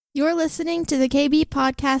You're listening to the KB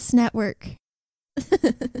Podcast Network.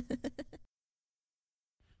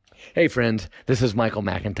 Hey friends, this is Michael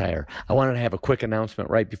McIntyre. I wanted to have a quick announcement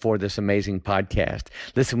right before this amazing podcast.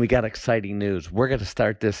 Listen, we got exciting news. We're going to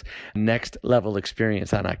start this next level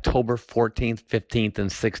experience on October 14th, 15th, and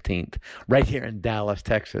 16th, right here in Dallas,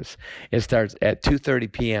 Texas. It starts at 2:30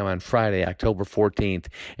 p.m. on Friday, October 14th,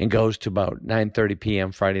 and goes to about 9:30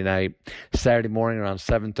 p.m. Friday night, Saturday morning around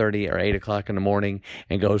 7:30 or 8 o'clock in the morning,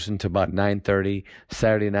 and goes into about 9:30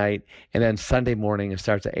 Saturday night, and then Sunday morning it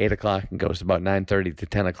starts at 8 o'clock and goes to about 9:30 to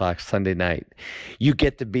 10 o'clock Sunday night. You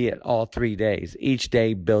get to be at all 3 days. Each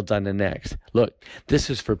day builds on the next. Look, this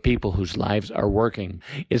is for people whose lives are working.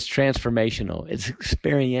 It's transformational. It's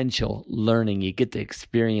experiential learning. You get to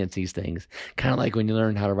experience these things. Kind of like when you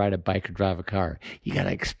learn how to ride a bike or drive a car. You got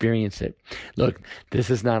to experience it. Look,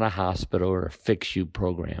 this is not a hospital or a fix you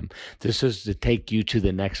program. This is to take you to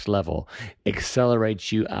the next level,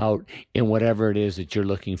 accelerate you out in whatever it is that you're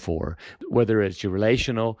looking for, whether it's your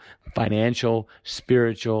relational, financial,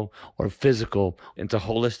 spiritual, or physical. It's a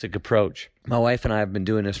holistic approach. My wife and I have been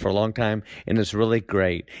doing this for a long time, and it's really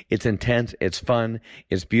great. It's intense, it's fun,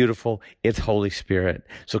 it's beautiful, it's Holy Spirit.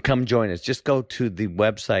 So come join us. Just go to the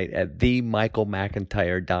website at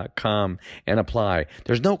themichaelmcintyre.com and apply.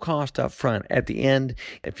 There's no cost up front. At the end,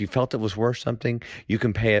 if you felt it was worth something, you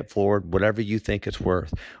can pay it forward, whatever you think it's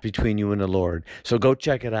worth between you and the Lord. So go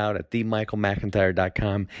check it out at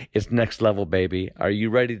themichaelmcintyre.com. It's next level, baby. Are you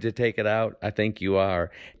ready to take it out? I think you are.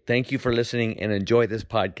 Thank you for listening and enjoy this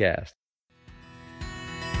podcast.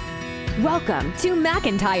 Welcome to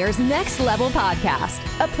McIntyre's Next Level Podcast,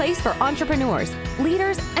 a place for entrepreneurs,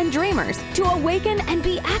 leaders, and dreamers to awaken and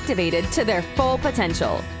be activated to their full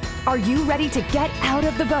potential. Are you ready to get out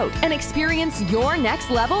of the boat and experience your next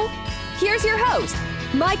level? Here's your host,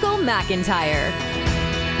 Michael McIntyre.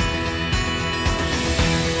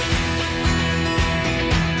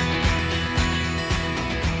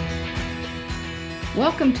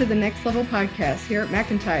 Welcome to the Next Level Podcast here at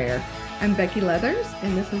McIntyre. I'm Becky Leathers,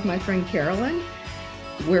 and this is my friend Carolyn.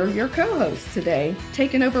 We're your co-hosts today,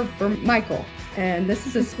 taking over for Michael. And this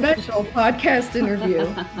is a special podcast interview.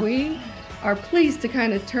 We are pleased to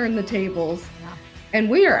kind of turn the tables,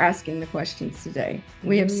 and we are asking the questions today.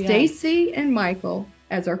 We have Stacy and Michael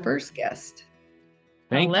as our first guest.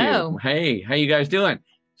 Thank you. Hey, how you guys doing?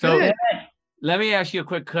 So Good. Let me ask you a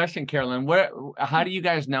quick question, Carolyn. How do you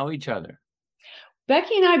guys know each other?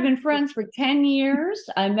 Becky and I have been friends for 10 years.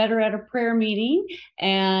 I met her at a prayer meeting,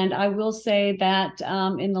 and I will say that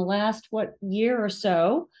in the last, year or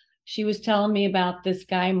so, she was telling me about this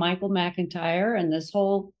guy, Michael McIntyre, and this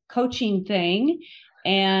whole coaching thing.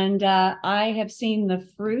 And I have seen the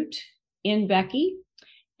fruit in Becky,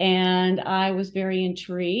 and I was very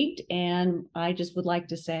intrigued. And I just would like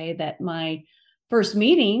to say that my first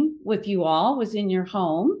meeting with you all was in your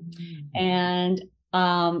home. Mm-hmm. And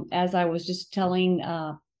as I was just telling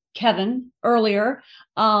Kevin earlier,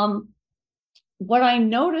 what I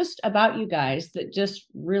noticed about you guys that just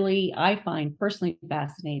really I find personally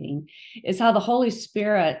fascinating is how the Holy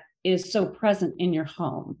Spirit is so present in your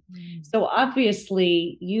home. Mm. So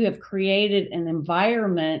obviously you have created an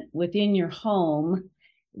environment within your home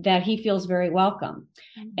that he feels very welcome.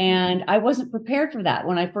 Mm-hmm. And I wasn't prepared for that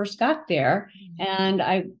when I first got there. Mm-hmm. And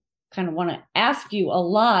I kind of want to ask you a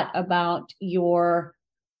lot about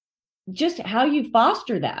just how you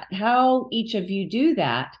foster that, how each of you do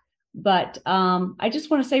that. But I just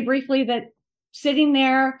want to say briefly that sitting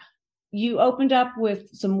there, you opened up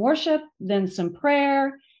with some worship, then some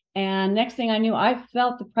prayer. And next thing I knew, I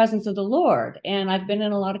felt the presence of the Lord. And I've been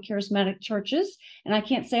in a lot of charismatic churches, and I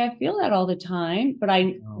can't say I feel that all the time, but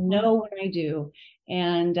I know when I do.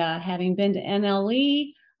 And having been to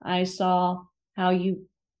NLE, I saw how you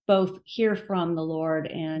both hear from the Lord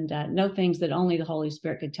and know things that only the Holy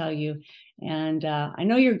Spirit could tell you. And I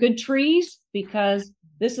know you're good trees because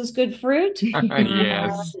this is good fruit.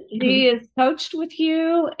 Yes. He is coached with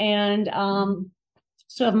you, and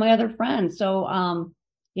so have my other friends. So I'm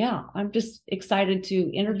just excited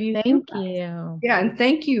to interview you. Thank you. Yeah, and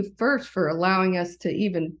thank you first for allowing us to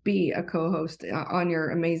even be a co-host on your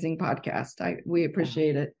amazing podcast. We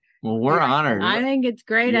appreciate it. Well, we're honored. I think it's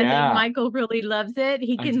great. Yeah. I think Michael really loves it.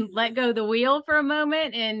 He can let go the wheel for a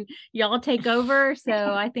moment and y'all take over. So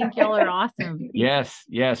I think y'all are awesome. Yes.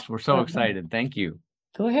 We're so excited. Thank you.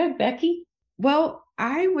 Go ahead, Becky. Well,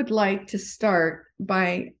 I would like to start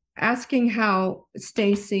by asking how,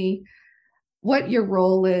 Stacy, what your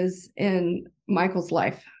role is in Michael's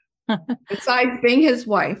life, besides being his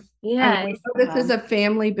wife. Yeah. This is a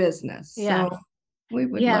family business. Yes. So we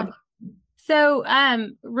would love it. So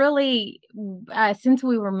really, since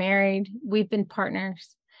we were married, we've been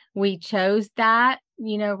partners. we chose that,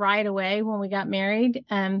 right away when we got married,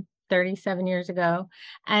 37 years ago.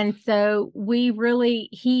 And so we really,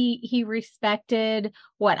 he respected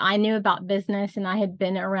what I knew about business, and I had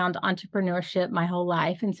been around entrepreneurship my whole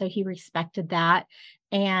life. And so he respected that.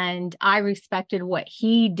 And I respected what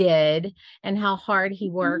he did and how hard he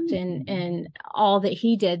worked and all that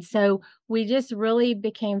he did. So we just really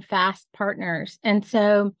became fast partners. And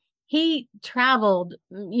so he traveled,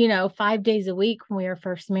 5 days a week when we were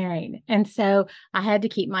first married. And so I had to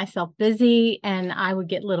keep myself busy, and I would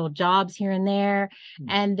get little jobs here and there.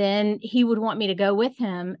 And then he would want me to go with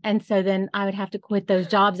him. And so then I would have to quit those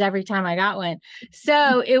jobs every time I got one.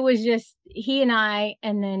 So it was just he and I,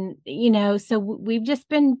 and then, so we've just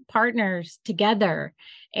been partners together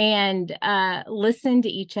and listen to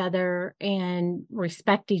each other and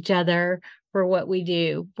respect each other for what we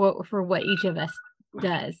do, for what each of us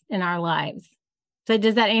does in our lives. So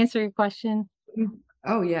does that answer your question?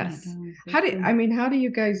 Oh, yes. How do you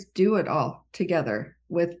guys do it all together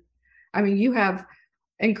you have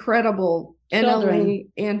incredible NLE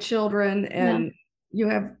and children, and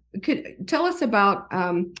could tell us about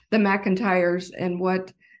the McIntyres and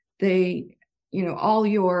what they, all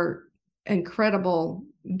your incredible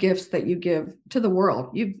gifts that you give to the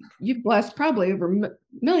world. You've blessed probably over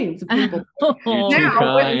millions of people.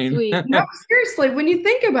 No, seriously, when you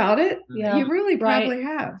think about it, you really probably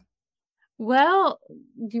have. Well,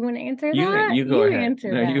 do you want to answer that? You go ahead.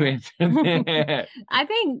 You answer. I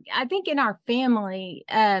think in our family,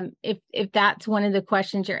 if that's one of the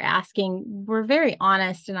questions you're asking, we're very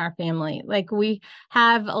honest in our family. Like, we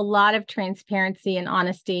have a lot of transparency and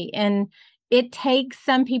honesty, and it takes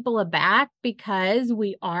some people aback because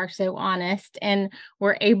we are so honest and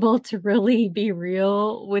we're able to really be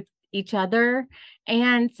real with each other.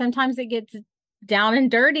 And sometimes it gets down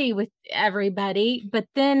and dirty with everybody, but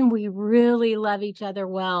then we really love each other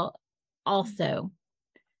well also.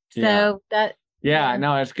 So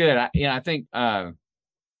no, it's good. I think, we're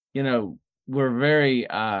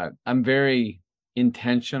very, I'm very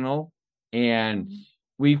intentional, and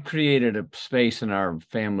we've created a space in our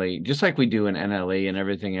family, just like we do in NLE and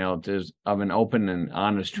everything else, is of an open and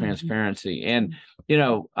honest transparency. And,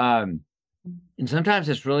 and sometimes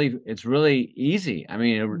it's really easy. I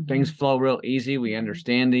mean, things flow real easy. We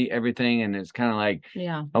understand everything, and it's kind of like,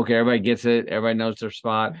 okay, everybody gets it. Everybody knows their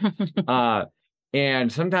spot.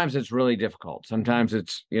 And sometimes it's really difficult. Sometimes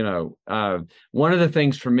it's, one of the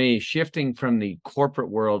things for me, shifting from the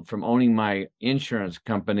corporate world, from owning my insurance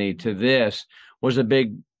company to this, was a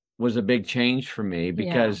big change for me,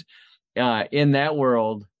 because in that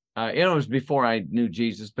world, it was before I knew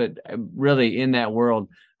Jesus, but really in that world,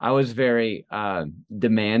 I was very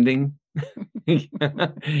demanding.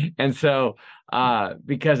 And so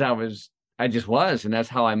because I just was, and that's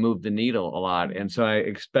how I moved the needle a lot. And so I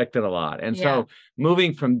expected a lot. And so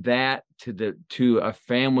moving from that to a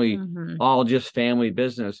family, all just family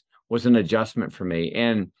business, was an adjustment for me.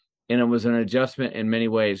 And it was an adjustment in many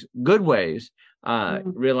ways, good ways,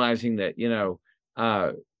 realizing that,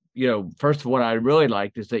 first, what I really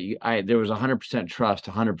liked is that there was 100% trust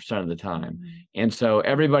 100% of the time. And so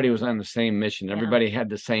everybody was on the same mission. Everybody had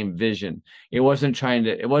the same vision. It wasn't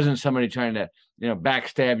somebody trying to,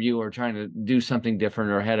 backstab you or trying to do something different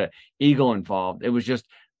or had an ego involved. It was just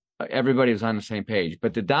everybody was on the same page.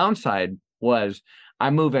 But the downside was I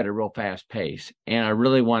move at a real fast pace, and I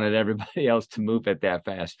really wanted everybody else to move at that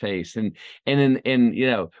fast pace. And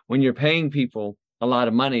when you're paying people a lot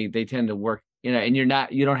of money, they tend to work, and you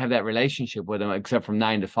don't have that relationship with them except from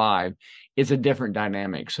 9 to 5. It's a different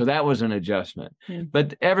dynamic. So that was an adjustment.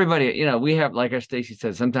 But everybody, we have, like Stacy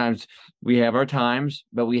said, sometimes we have our times,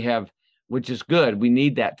 but which is good. We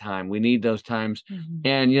need that time. We need those times.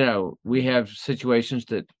 And, we have situations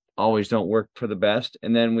that always don't work for the best,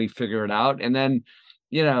 and then we figure it out. And then,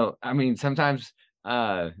 sometimes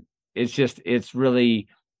it's really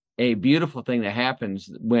a beautiful thing that happens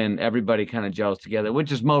when everybody kind of gels together,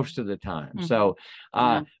 which is most of the time. So,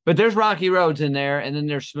 but there's rocky roads in there, and then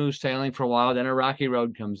there's smooth sailing for a while. Then a rocky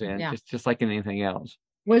road comes in, just like anything else.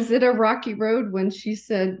 Was it a rocky road when she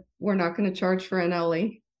said, we're not going to charge for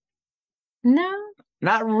NLE? No.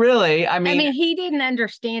 Not really. I mean, he didn't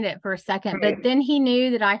understand it for a second, but then he knew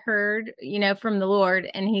that I heard, from the Lord,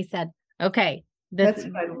 and he said, okay, this, That's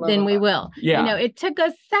what I love then we about will. Yeah. It took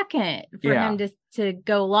a second for him to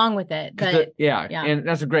go along with it. But yeah. And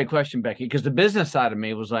that's a great question, Becky, because the business side of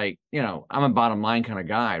me was like, I'm a bottom line kind of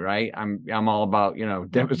guy, right? I'm all about,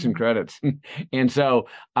 debits and credits. And so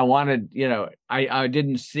I wanted, I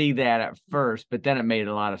didn't see that at first, but then it made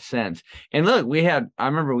a lot of sense. And look, I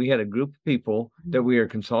remember we had a group of people that we were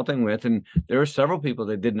consulting with, and there were several people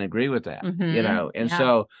that didn't agree with that, and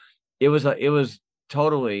so it was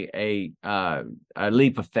totally a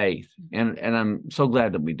leap of faith, and I'm so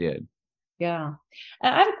glad that we did. Yeah.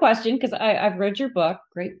 I have a question because I've read your book.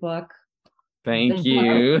 Great book. Thank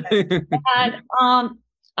you. And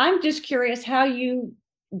I'm just curious how you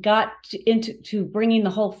got into bringing the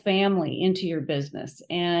whole family into your business,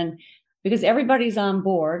 and because everybody's on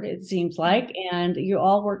board, it seems like, and you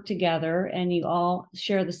all work together and you all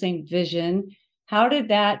share the same vision. How did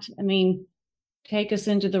that, take us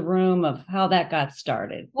into the room of how that got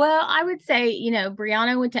started? Well, I would say,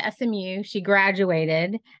 Brianna went to SMU, she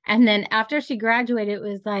graduated. And then after she graduated, it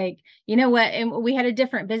was like, you know what? And we had a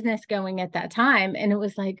different business going at that time. And it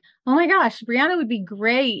was like, oh my gosh, Brianna would be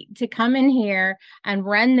great to come in here and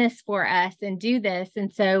run this for us and do this.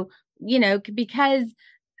 And so, because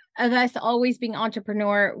of us always being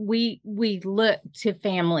entrepreneur, we look to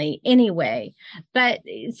family anyway. But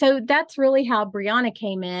so that's really how Brianna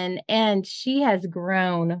came in, and she has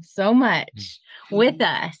grown so much with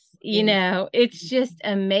us. It's just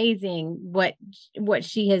amazing what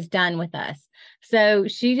she has done with us. So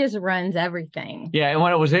she just runs everything. Yeah, and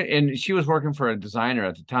when it was and she was working for a designer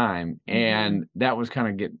at the time, and that was kind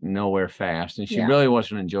of getting nowhere fast, and she really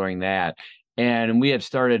wasn't enjoying that. And we had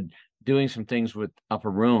started doing some things with Upper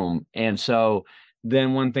Room. And so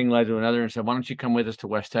then one thing led to another, and said, why don't you come with us to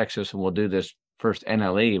West Texas and we'll do this first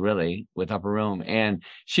NLE really with Upper Room. And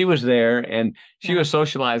she was there, and she was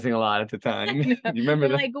socializing a lot at the time. You remember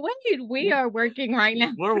that? Like, wait, we are working right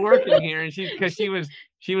now. We're working here. And because she was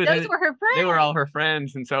those were her friends. They were all her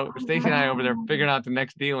friends. And so Stacy and I over there figuring out the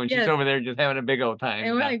next deal, and she's over there just having a big old time.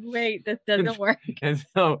 And we're like, wait, this doesn't work. And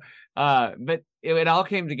so but it all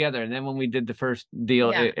came together. And then when we did the first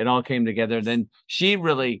deal, it all came together. Then she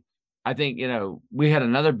really, I think, we had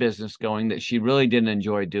another business going that she really didn't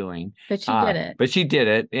enjoy doing. But she did it. But she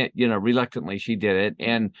did it, reluctantly she did it.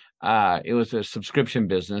 And it was a subscription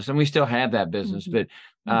business, and we still have that business, but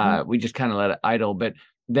we just kind of let it idle. But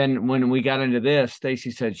then when we got into this, Stacy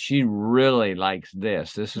said she really likes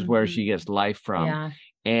this. This is where she gets life from. Yeah.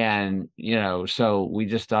 And, so we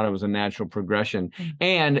just thought it was a natural progression.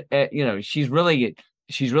 And, she's really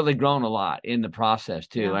grown a lot in the process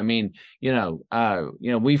too.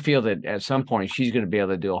 Yeah. We feel that at some point she's going to be able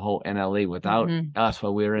to do a whole NLE without us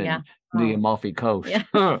while we're in the Amalfi Coast. Yeah.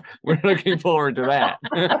 We're looking forward to that.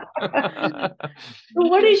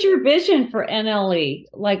 What is your vision for NLE?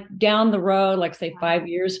 Like down the road, like say 5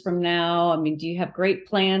 years from now? Do you have great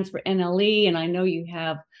plans for NLE? And I know you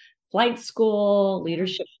have flight school,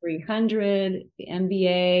 Leadership 300, the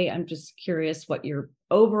MBA. I'm just curious what your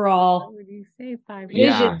overall would you say 5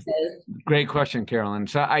 years? Yeah. Great question, Carolyn.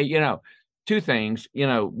 So two things,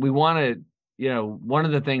 we wanted, one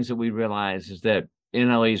of the things that we realized is that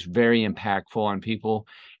NLE is very impactful on people.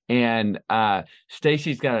 And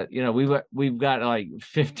Stacy's got, we've got like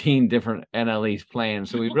 15 different NLEs planned.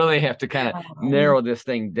 So we really have to kind of narrow this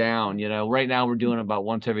thing down. Right now we're doing about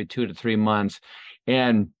once every 2 to 3 months.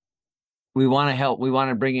 And we want to help. We want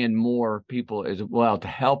to bring in more people as well to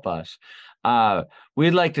help us.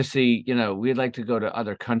 We'd like to see, we'd like to go to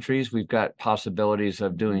other countries. We've got possibilities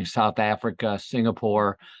of doing South Africa,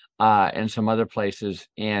 Singapore, and some other places.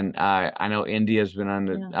 And I know India's been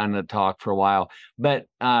on the talk for a while. But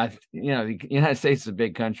the United States is a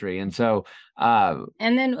big country, and so.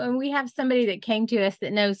 And then we have somebody that came to us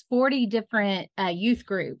that knows 40 different youth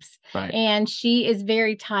groups, right. And she is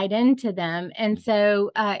very tied into them. And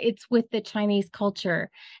so it's with the Chinese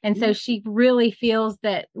culture. And so she really feels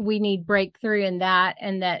that we need breakthrough in that,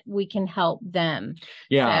 and that we can help them.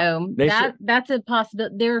 Yeah. So that's a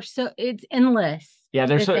possibility. It's endless. Yeah.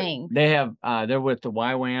 They're with the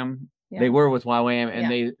YWAM. Yeah. They were with YWAM,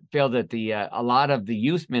 and they feel that a lot of the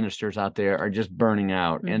youth ministers out there are just burning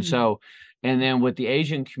out. And so, and then with the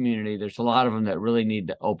Asian community, there's a lot of them that really need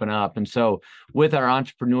to open up. And so with our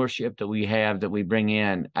entrepreneurship that we have, that we bring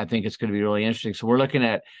in, I think it's going to be really interesting. So we're looking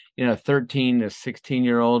at, 13 to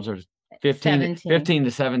 16-year-olds or 15 to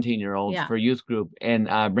 17-year-olds for youth group, and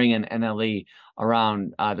bringing NLE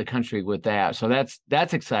around the country with that. So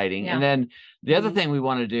that's exciting. Yeah. And then the other thing we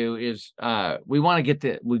want to do is we want to get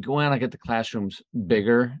the classrooms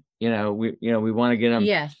bigger we want to get them.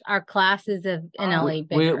 Yes, our classes of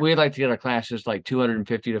NLE We'd like to get our classes like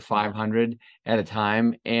 250 to 500 at a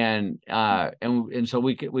time, and so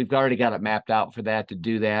we've already got it mapped out for that to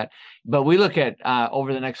do that. But we look at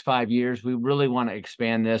over the next 5 years, we really want to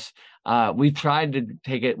expand this. We've tried to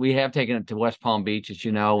take it. We have taken it to West Palm Beach, as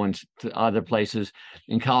you know, and to other places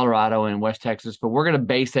in Colorado and West Texas. But we're going to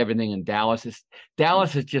base everything in Dallas.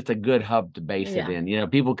 Dallas is just a good hub to base it in.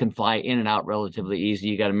 People can fly in and out relatively easy.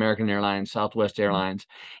 You got American Airlines, Southwest Airlines,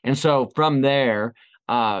 and so from there,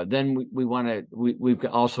 then we've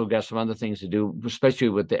also got some other things to do, especially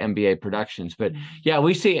with the MBA productions. But yeah,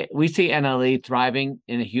 we see NLE thriving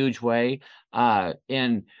in a huge way,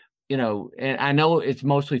 and I know it's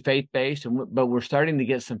mostly faith-based, but we're starting to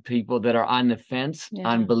get some people that are on the fence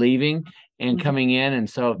on believing and coming in. And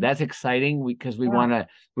so that's exciting because we want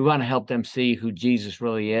to help them see who Jesus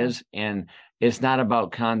really is. And it's not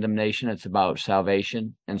about condemnation, it's about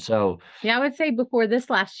salvation. And so, I would say before this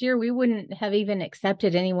last year, we wouldn't have even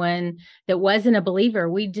accepted anyone that wasn't a believer.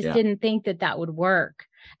 We just didn't think that would work.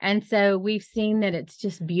 And so we've seen that it's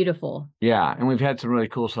just beautiful. Yeah. And we've had some really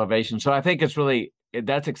cool salvation. So I think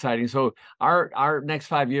that's exciting. So our next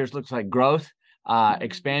 5 years looks like growth,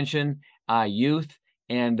 expansion, youth,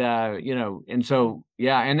 and and so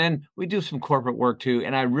and then we do some corporate work too.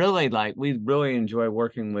 And we really enjoy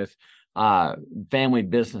working with family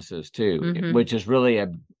businesses too, which is really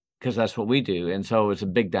because that's what we do. And so it's a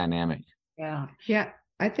big dynamic. Yeah.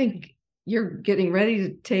 I think you're getting ready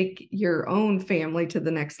to take your own family to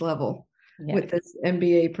the next level with this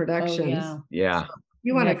MBA Productions. So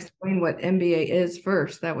you want to explain what MBA is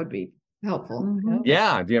first? That would be helpful.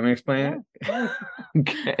 Yeah. Do you want me to explain it?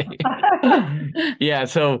 Okay.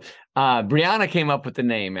 So Brianna came up with the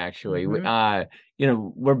name, actually.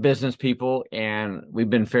 We're business people and we've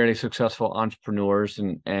been fairly successful entrepreneurs.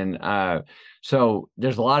 And so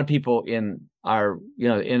there's a lot of people in our,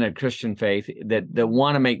 in a Christian faith that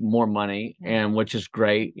want to make more money, and which is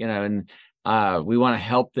great, and we want to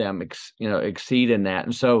help them, exceed in that.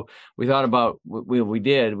 And so we thought about what we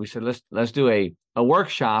did. We said, let's do a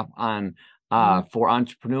workshop on for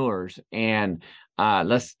entrepreneurs, and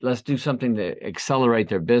let's do something to accelerate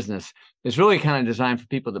their business. It's really kind of designed for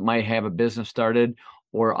people that might have a business started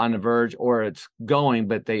or on the verge, or it's going,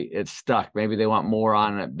 but it's stuck. Maybe they want more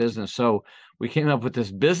on that business. So we came up with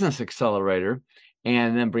this business accelerator.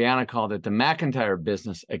 And then Brianna called it the McIntyre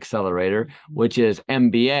Business Accelerator, which is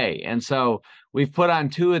MBA. And so we've put on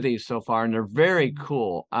 2 of these so far, and they're very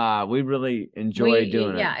cool. We really enjoy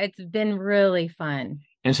doing it. Yeah, it's been really fun.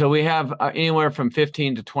 And so we have anywhere from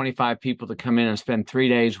 15 to 25 people to come in and spend 3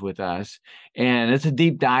 days with us. And it's a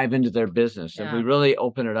deep dive into their business. And we really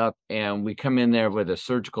open it up, and we come in there with a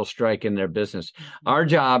surgical strike in their business. Our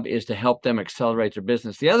job is to help them accelerate their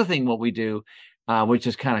business. The other thing, what we do, which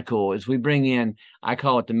is kind of cool, is we bring in, I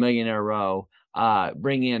call it the Millionaire Row,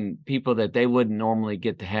 bring in people that they wouldn't normally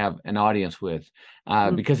get to have an audience with,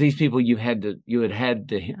 because these people you had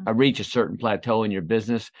to reach a certain plateau in your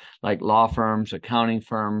business, like law firms, accounting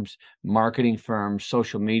firms, marketing firms,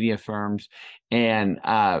 social media firms, and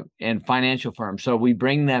financial firms. So we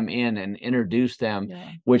bring them in and introduce them,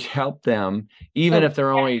 which help them, even if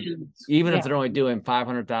they're only doing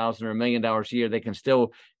 $500,000 or $1 million a year, they can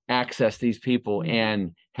still access these people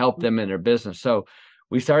and help them in their business. So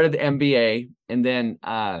we started the MBA, and then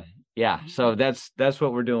so that's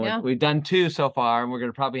what we're doing. We've done 2 so far, and we're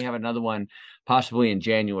going to probably have another one possibly in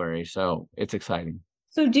January. So it's exciting.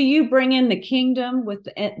 So do you bring in the kingdom with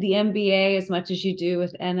the MBA as much as you do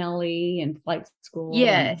with NLE and flight school?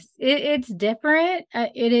 Yes, it's different.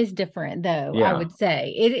 It is different, though, I would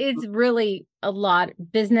say. It is really a lot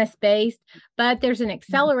business-based, but there's an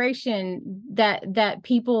acceleration that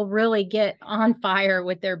people really get on fire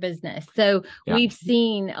with their business. So we've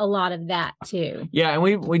seen a lot of that, too. Yeah, and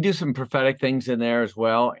we do some prophetic things in there as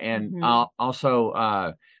well. And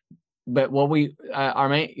also... but what we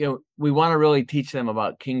we want to really teach them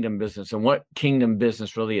about kingdom business and what kingdom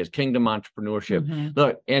business really is, kingdom entrepreneurship.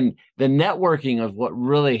 Look, and the networking of what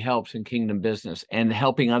really helps in kingdom business and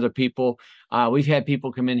helping other people. We've had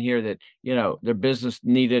people come in here that, their business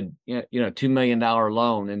needed, $2 million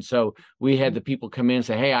loan. And so we had the people come in and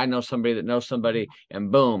say, hey, I know somebody that knows somebody,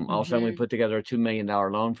 and boom, all of a sudden we put together a $2 million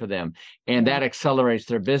loan for them. And that accelerates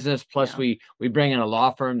their business. Plus we bring in a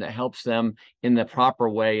law firm that helps them in the proper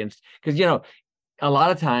way. And because, a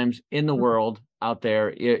lot of times in the world out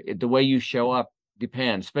there, the way you show up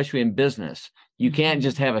depends, especially in business. You can't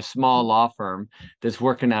just have a small law firm that's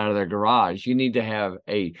working out of their garage. You need to have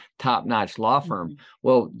a top-notch law firm.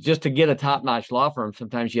 Well, just to get a top-notch law firm,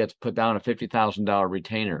 sometimes you have to put down a $50,000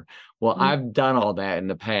 retainer. Well, I've done all that in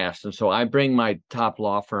the past. And so I bring my top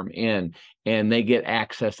law firm in and they get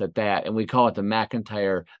access at that. And we call it the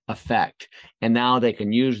McIntyre effect. And now they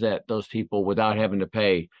can use those people without having to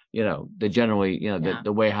pay,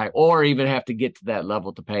 the way high, or even have to get to that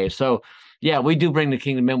level to pay. So yeah, we do bring the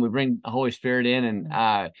kingdom in. We bring the Holy Spirit in,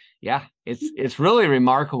 and it's really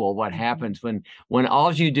remarkable what happens when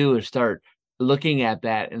all you do is start looking at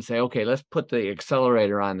that and say, okay, let's put the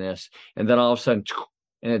accelerator on this, and then all of a sudden,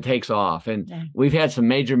 and it takes off. And we've had some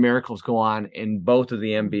major miracles go on in both of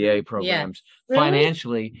the MBA programs,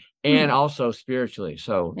 financially and also spiritually.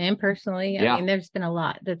 So and personally, I mean, there's been a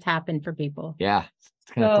lot that's happened for people. Yeah.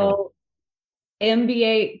 So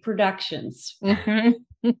MBA Productions.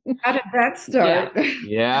 How did that start?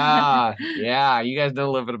 Yeah. You guys know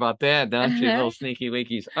a little bit about that, don't you? Little sneaky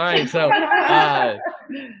weekies. All right. So,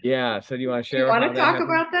 So do you want to share? You want to talk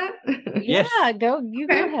about that? Yes. Yeah, go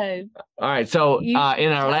ahead. All right. So, in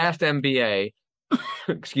our last MBA,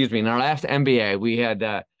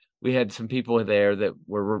 we had some people there that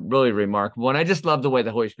were really remarkable. And I just love the way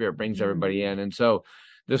the Holy Spirit brings everybody in. And so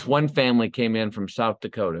this one family came in from South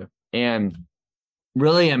Dakota, and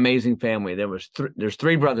really amazing family. There's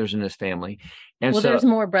 3 brothers in this family. And so there's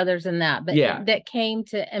more brothers than that, but that came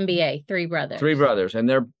to MBA, 3 brothers. 3 brothers, and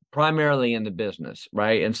they're primarily in the business,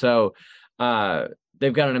 right? And so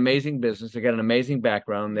they've got an amazing business. They got an amazing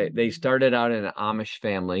background. They started out in an Amish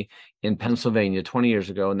family in Pennsylvania 20 years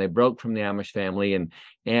ago, and they broke from the Amish family and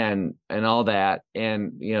all that.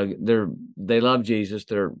 And they love Jesus.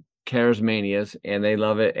 They're charismanias, and they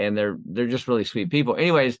love it, and they're just really sweet people.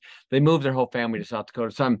 Anyways, they moved their whole family to South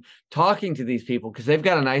Dakota. So I'm talking to these people because they've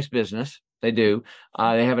got a nice business. They do.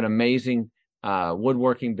 They have an amazing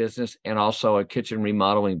woodworking business and also a kitchen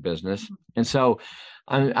remodeling business. And so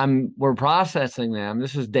we're processing them.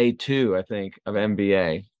 This is day 2, I think, of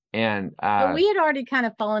MBA. And but we had already kind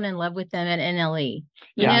of fallen in love with them at NLE.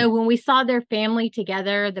 You know, when we saw their family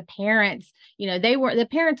together, the parents, the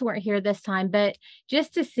parents weren't here this time, but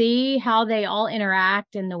just to see how they all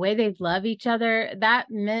interact and the way they love each other, that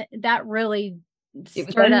really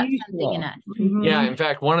stirred up something in us. Yeah, in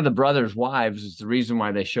fact, one of the brothers' wives is the reason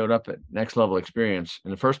why they showed up at Next Level Experience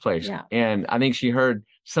in the first place. Yeah. And I think she heard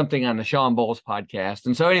something on the Sean Bowles podcast.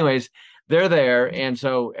 And so anyways, they're there. And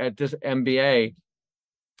so at this MBA,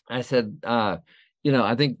 I said, I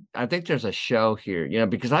think there's a show here,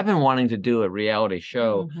 because I've been wanting to do a reality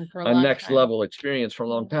show, a Next Level Experience for a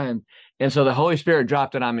long time. And so the Holy Spirit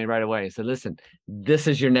dropped it on me right away. He said, listen, this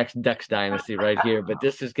is your next Ducks Dynasty right here, but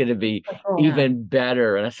this is going to be even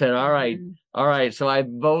better. And I said, all right. So I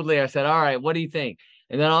said, all right, what do you think?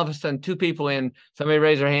 And then all of a sudden, 2 people in, somebody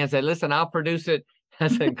raised their hand and said, listen, I'll produce it. I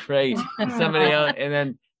said, great. Somebody else. And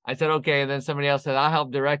then I said, okay. And then somebody else said, I'll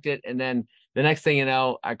help direct it. And then the next thing you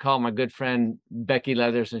know, I call my good friend Becky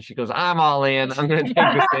Leathers, and she goes, I'm all in. I'm going to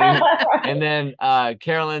take this thing. And then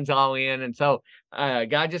Carolyn's all in. And so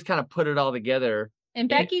God just kind of put it all together. And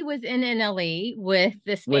Becky was in NLE with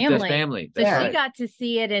this family. So she got to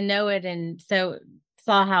see it and know it, and so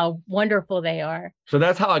saw how wonderful they are. So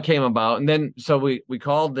that's how it came about. And then so we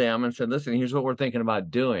called them and said, listen, here's what we're thinking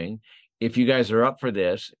about doing, if you guys are up for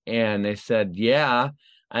this. And they said, yeah.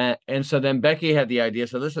 And so then Becky had the idea.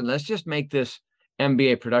 So listen, let's just make this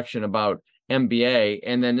MBA production about MBA.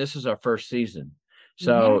 And then this is our first season.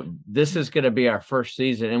 So this is going to be our first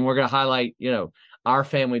season. And we're going to highlight, our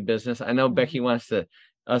family business. I know Becky wants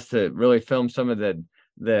us to really film some of the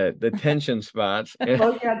tension spots.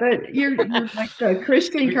 Oh yeah, you're like the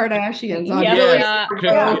Christian Kardashians on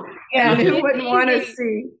who wouldn't want to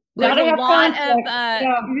see? There's a lot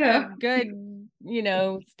of good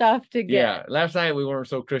stuff to get. Yeah, last night we weren't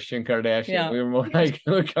so Christian Kardashian. Yeah. We were more like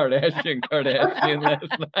Kardashian last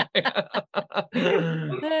night.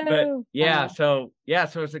 But so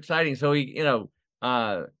it's exciting. So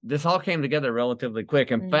this all came together relatively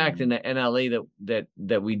quick. In fact, in the NLE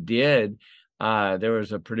that we did, there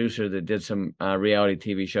was a producer that did some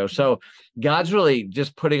reality TV shows. So God's really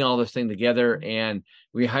just putting all this thing together, and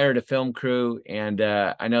we hired a film crew, and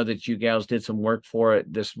I know that you gals did some work for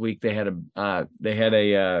it this week. They had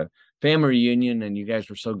a family reunion, and you guys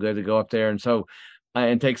were so good to go up there and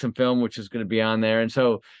and take some film, which is going to be on there. And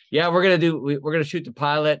so we're going to shoot the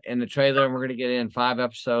pilot and the trailer, and we're going to get in 5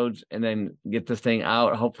 episodes and then get this thing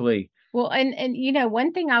out hopefully Well, and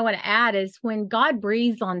one thing I want to add is when God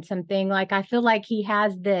breathes on something, like I feel like he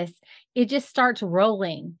has this, it just starts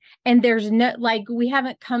rolling, and there's no, like, we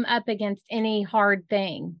haven't come up against any hard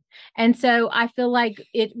thing. And so I feel like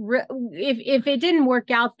if it didn't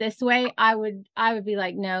work out this way, I would be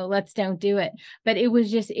like, no, let's don't do it. But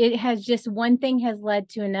it has just, one thing has led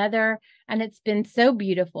to another, and it's been so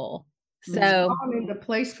beautiful. It's So fallen into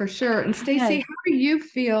place for sure. And Stacy, Yes. how do you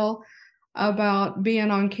feel about being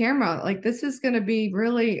on camera? Like, this is going to be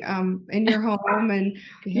really in your home, and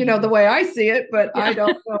the way I see it, but I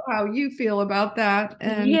don't know how you feel about that.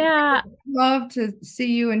 And yeah, I'd love to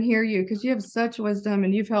see you and hear you, because you have such wisdom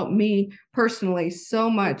and you've helped me personally so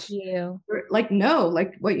much. you.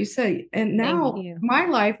 Like what you say. And now you. my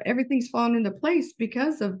life, everything's fallen into place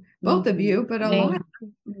because of both of you, but a Thank lot.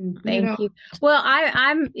 Thank you. Well,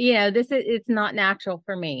 I'm, it's not natural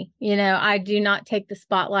for me. I do not take the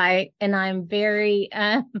spotlight, and I'm very,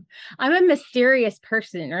 I'm a mysterious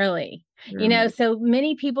person, really. So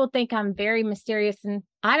many people think I'm very mysterious, and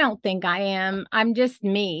I don't think I am. I'm just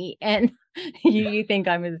me. And you think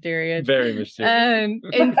I'm mysterious. Very mysterious.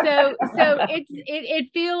 And so it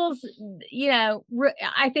feels,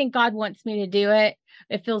 I think God wants me to do it.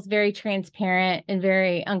 It feels very transparent and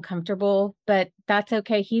very uncomfortable, but that's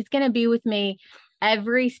okay. He's going to be with me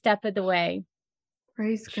every step of the way.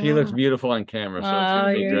 Praise God. She looks beautiful on camera, so it's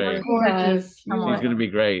going to be great. Gorgeous. She's going to be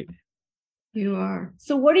great. You are.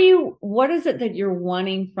 So what is it that you're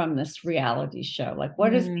wanting from this reality show? Like,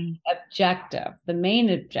 what is the objective, the main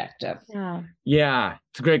objective? Yeah,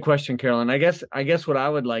 it's a great question, Carolyn. I guess what I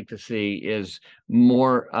would like to see is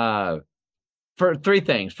more for three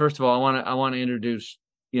things. First of all, I want to introduce,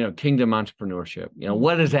 kingdom entrepreneurship.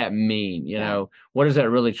 What does that mean? What does that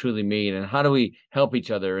really truly mean? And how do we help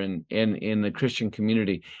each other in the Christian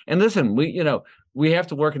community? And listen, we have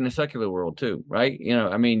to work in the secular world too, right?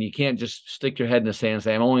 You can't just stick your head in the sand and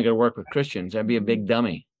say, I'm only going to work with Christians. That'd be a big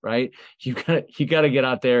dummy, right? You got to get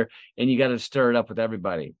out there and you got to stir it up with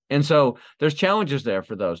everybody. And so there's challenges there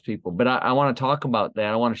for those people, but I want to talk about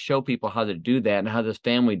that. I want to show people how to do that and how this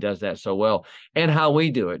family does that so well, and how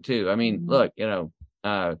we do it too. I mean, look,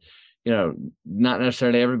 not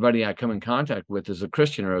necessarily everybody I come in contact with is a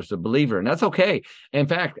Christian or is a believer, and that's okay. In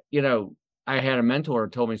fact, I had a mentor who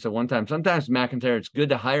told me so one time, sometimes, McIntyre, it's good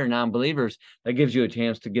to hire non-believers. That gives you a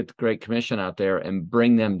chance to get the Great Commission out there and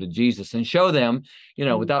bring them to Jesus and show them,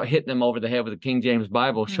 without hitting them over the head with the King James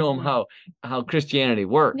Bible, show them how Christianity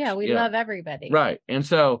works. Yeah, we love everybody. Right. And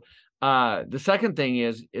so the second thing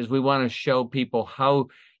is we want to show people how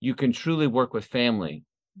you can truly work with family,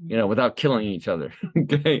 without killing each other,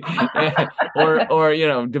 okay,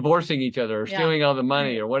 or divorcing each other or stealing all the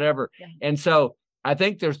money or whatever. Yeah. And so I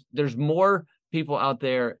think there's more people out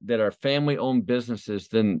there that are family-owned businesses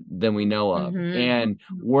than we know of, and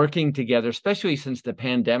working together, especially since the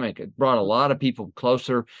pandemic. It brought a lot of people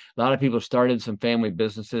closer. A lot of people started some family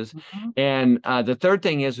businesses. And the third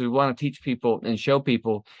thing is we want to teach people and show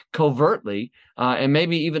people covertly and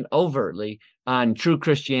maybe even overtly on true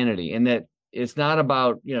Christianity, and that it's not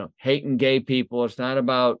about, hating gay people. It's not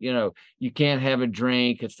about, you can't have a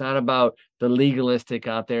drink. It's not about the legalistic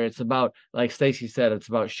out there. It's about, like Stacy said, it's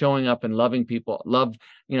about showing up and loving people. Love,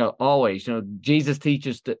 always. Jesus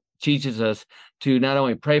teaches us to not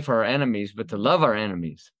only pray for our enemies, but to love our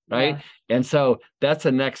enemies. Right. Yeah. And so that's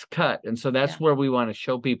the next cut. And so that's where we want to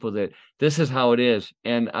show people that this is how it is.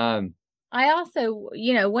 And, I also,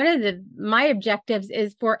 one of my objectives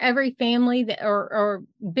is for every family that or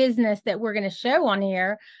business that we're going to show on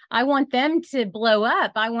here, I want them to blow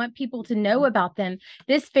up. I want people to know about them.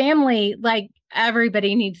 This family, like,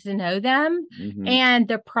 everybody needs to know them and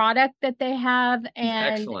the product that they have.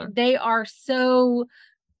 And excellent. They are so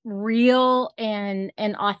real and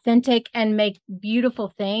authentic and make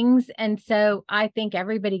beautiful things. And so I think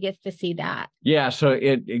everybody gets to see that. Yeah, so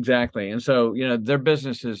exactly. And so, their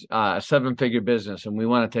business is a 7-figure business, and we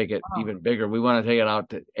want to take it even bigger. We want to take it out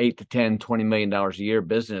to $8 to $10, $20 million a year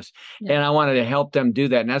business. Yeah. And I wanted to help them do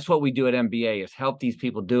that. And that's what we do at MBA, is help these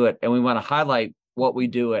people do it. And we want to highlight what we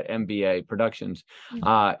do at MBA Productions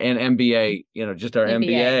and MBA, just our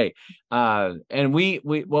MBA. And we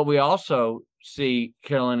what we also see,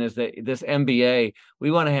 Carolyn, is that this MBA,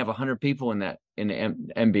 we want to have 100 people in the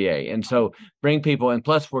MBA, and so bring people, and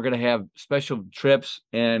plus we're going to have special trips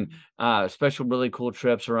and special really cool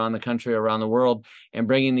trips around the country, around the world, and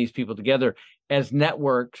bringing these people together as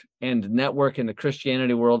network in the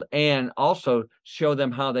Christianity world, and also show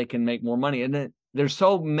them how they can make more money. And then there's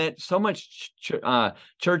so much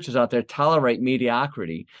churches out there tolerate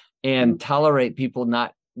mediocrity and tolerate people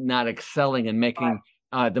not excelling and making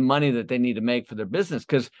the money that they need to make for their business,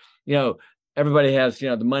 because everybody has,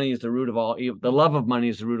 the money is the root of all evil. The love of money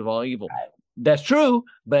is the root of all evil. That's true,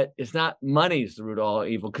 but it's not money is the root of all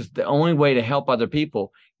evil, because the only way to help other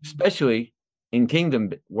people, especially in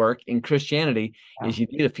kingdom work, in Christianity, is you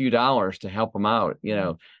need a few dollars to help them out.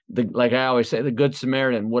 Like I always say, the Good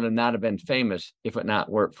Samaritan would have not have been famous if it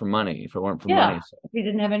weren't for money. If money, so. If he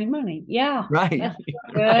didn't have any money, right. That's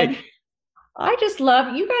so good. Right. I just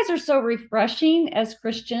love, you guys are so refreshing as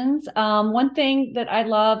Christians. One thing that I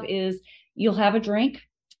love is you'll have a drink,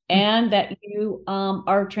 and that you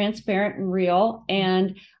are transparent and real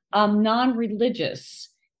and non-religious.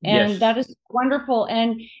 And that is wonderful.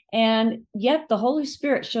 And yet the Holy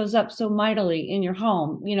Spirit shows up so mightily in your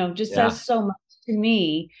home, just says so much to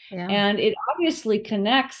me. Yeah. And it obviously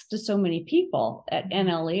connects to so many people at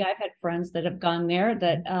NLE. I've had friends that have gone there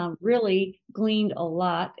that really gleaned a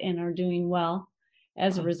lot and are doing well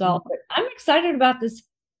as a result. But I'm excited about this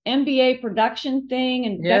MBA production thing,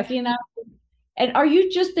 and Becky and I. And are you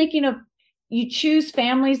just thinking of, you choose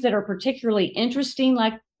families that are particularly interesting,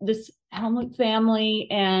 like this Helmut family,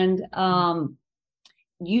 and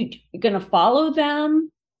you're going to follow them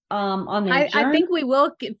on their journey? I think we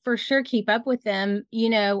will for sure keep up with them,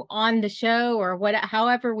 on the show or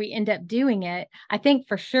however we end up doing it. I think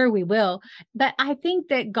for sure we will. But I think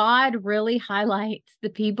that God really highlights the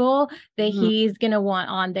people that he's going to want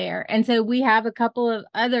on there. And so we have a couple of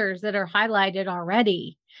others that are highlighted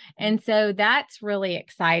already. And so that's really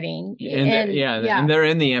exciting. And they're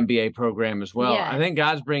in the MBA program as well. Yes. I think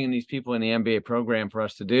God's bringing these people in the MBA program for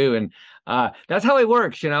us to do. And that's how it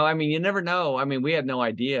works. You never know. We had no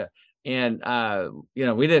idea. And,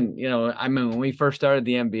 we didn't, when we first started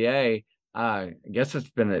the MBA, I guess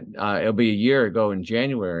it'll be a year ago in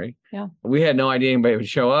January. Yeah. We had no idea anybody would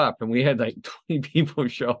show up, and we had like 20 people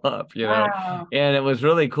show up, Wow. And it was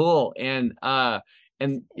really cool. And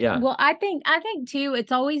yeah. Well, I think too,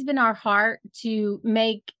 it's always been our heart to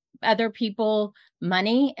make other people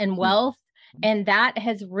money and wealth. And that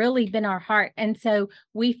has really been our heart. And so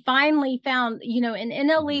we finally found, in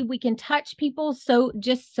NLE, we can touch people so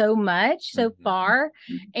much so far.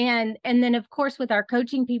 And then of course, with our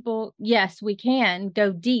coaching people, yes, we can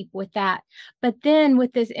go deep with that. But then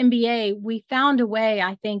with this MBA, we found a way,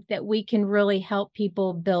 I think, that we can really help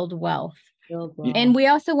people build wealth. And we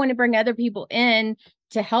also want to bring other people in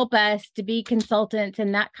to help us to be consultants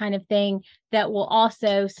and that kind of thing that will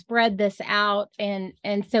also spread this out, and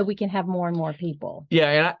so we can have more and more people. Yeah,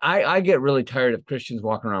 and I get really tired of Christians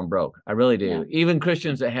walking around broke. I really do. Yeah. Even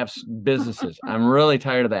Christians that have businesses, I'm really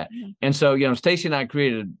tired of that. And so, Stacy and I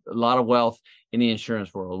created a lot of wealth in the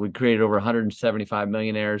insurance world. We created over 175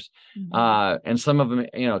 millionaires, and some of them,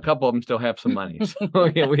 a couple of them still have some money. So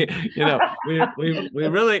we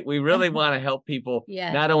really want to help people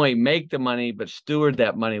not only make the money but steward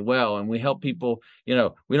that money well. And we help people.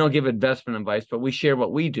 We don't give investment advice, but we share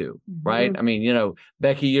what we do, right?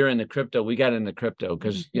 Becky, you're in the crypto. We got into crypto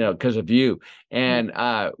because of you, and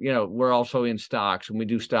we're also in stocks, and we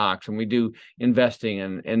do stocks, and we do investing,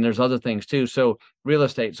 and there's other things too. So real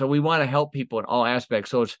estate. So we want to help people in all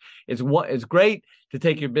aspects. So it's great to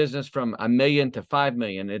take your business from $1 million to 5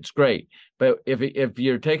 million. It's great. But if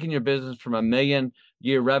you're taking your business from $1 million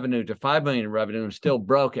year revenue to 5 million revenue and still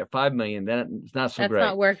broke at 5 million, then it's not so great. That's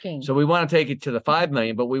not working. So we want to take it to the 5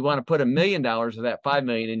 million, but we want to put $1 million of that 5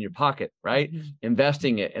 million in your pocket, right?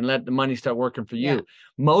 Investing it and let the money start working for you.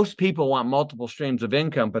 Most people want multiple streams of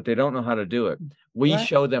income, but they don't know how to do it. We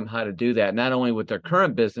show them how to do that, not only with their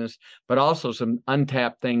current business, but also some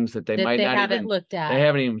untapped things that they haven't looked at. They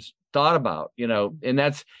haven't even thought about, and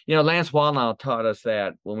that's, Lance Wallnau taught us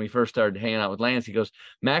that when we first started hanging out with Lance. He goes,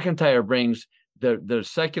 McIntyre brings the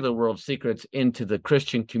secular world secrets into the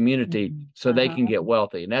Christian community so they can get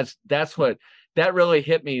wealthy. And that's what that really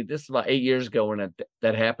hit me. This is about 8 years ago when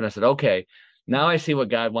that happened. I said, okay, now I see what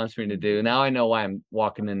God wants me to do. Now I know why I'm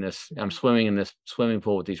swimming in this swimming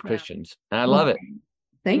pool with these Christians. And I love it.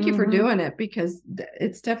 Thank you for doing it, because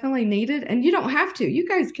it's definitely needed. And you don't have to. You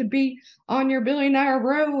guys could be on your billionaire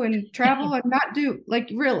row and travel and not do,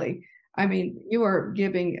 really. You are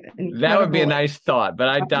giving incredible. That would be a nice thought, but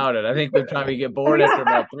I doubt it. I think we'd probably get bored after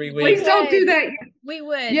about 3 weeks. Please don't do that. We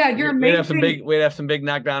would. Yeah, you're amazing. We'd have some big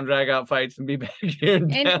knockdown, drag out fights and be back here in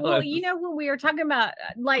Dallas. Well, when we were talking about,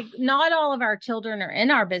 not all of our children are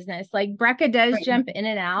in our business. Brecca does jump in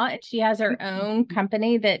and out, and she has her own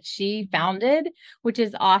company that she founded, which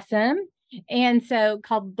is awesome. And so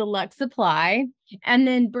called The Lux Supply. And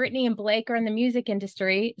then Brittany and Blake are in the music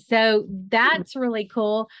industry. So that's really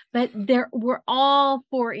cool. But we're all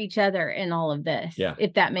for each other in all of this,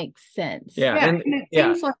 if that makes sense. Yeah. And it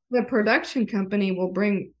seems like the production company will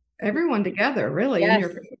bring everyone together, really. In Yes. your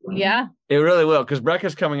family. Yeah. It really will, because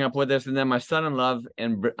Brecca's coming up with this, and then my son-in-law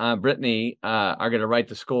and Brittany are going to write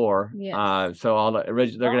the score. Yes. So all the they're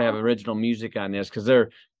going to have original music on this, because they're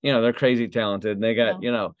crazy talented, and they got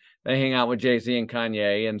they hang out with Jay-Z and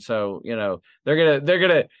Kanye, and so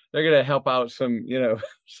they're gonna help out some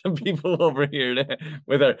some people over here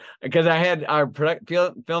with her, because I had our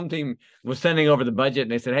film team was sending over the budget,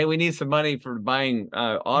 and they said, hey, we need some money for buying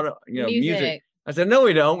music. I said, no,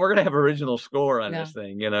 we don't. We're gonna have original score on this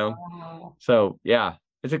thing, Wow. So yeah,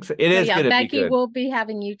 it is Yeah, gonna Becky, be good. we'll be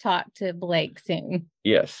having you talk to Blake soon.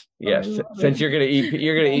 Yes. Since you're gonna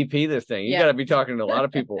EP this thing, you gotta be talking to a lot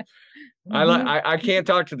of people. I can't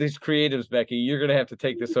talk to these creatives, Becky. You're gonna have to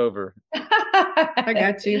take this over. I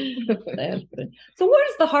got you. So what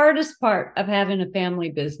is the hardest part of having a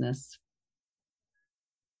family business?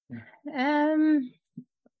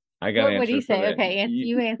 I got. What do you say? Okay,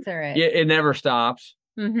 you answer it. Yeah, it never stops.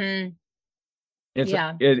 Mm-hmm.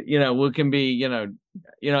 We can be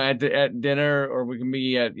at dinner, or we can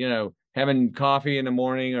be at having coffee in the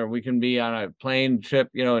morning, or we can be on a plane trip,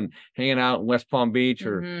 and hanging out in West Palm Beach,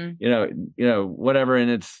 or whatever.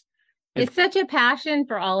 And it's such a passion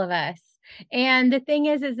for all of us. And the thing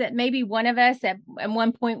is that maybe one of us at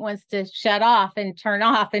one point wants to shut off and turn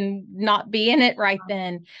off and not be in it right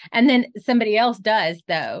then. And then somebody else does,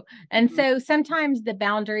 though. And so sometimes the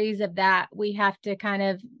boundaries of that, we have to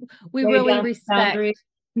we really respect.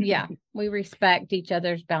 Yeah, we respect each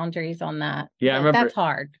other's boundaries on that. Yeah, I remember that's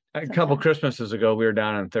hard. A couple Christmases ago, we were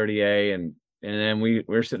down on 30A, and then we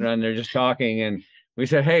were sitting around there just talking, and we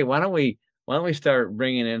said, hey, why don't we start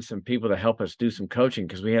bringing in some people to help us do some coaching?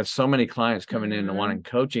 Because we had so many clients coming in and wanting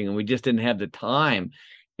coaching, and we just didn't have the time.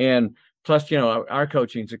 And plus, our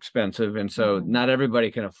coaching is expensive, and so not everybody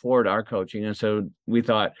can afford our coaching. And so we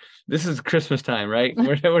thought, this is Christmas time, right?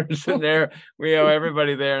 We're sitting there, we have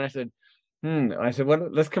everybody there, and I said, well,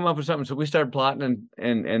 let's come up with something. So we started plotting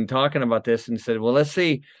and talking about this, and said, well, let's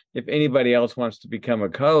see if anybody else wants to become a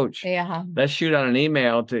coach. Yeah. Let's shoot out an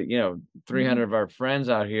email to 300 of our friends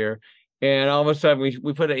out here. And all of a sudden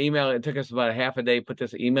we put an email. It took us about a half a day to put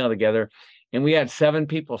this email together, and we had 7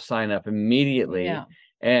 people sign up immediately. Yeah.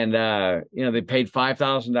 And they paid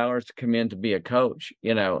 $5,000 to come in to be a coach,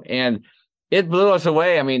 and it blew us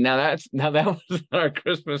away. I mean, now that was our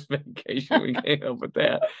Christmas vacation. We came up with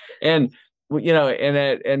that. And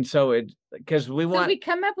so because we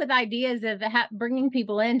come up with ideas of bringing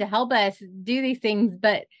people in to help us do these things,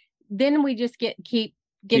 but then we just keep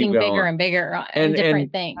getting bigger and bigger and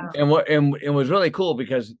different things. And it was really cool,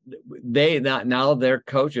 because now they're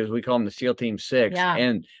coaches. We call them the SEAL Team 6. Yeah.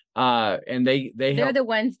 And they're the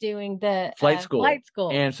ones doing the flight school.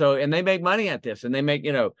 And they make money at this, and they make,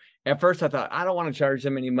 at first I thought, I don't want to charge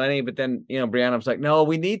them any money, but then, Brianna was like, no,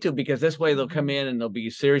 we need to, because this way they'll come in and they'll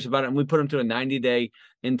be serious about it. And we put them to a 90-day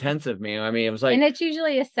intensive, man. I mean, it was like, and it's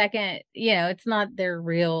usually a second, it's not their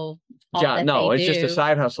real job. No, it's just a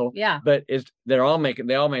side hustle. Yeah. But they all make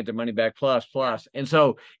their money back plus. And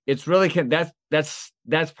so it's really,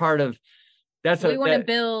 that's part of, we want to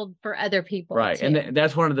build for other people. Right. Too. And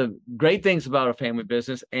that's one of the great things about a family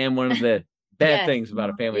business, and one of the bad things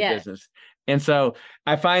about a family business. And so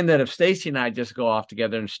I find that if Stacy and I just go off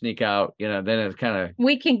together and sneak out, then it's kind of,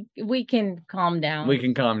 we can calm down. We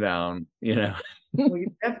can calm down, Well,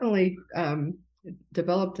 you've definitely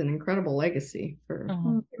developed an incredible legacy for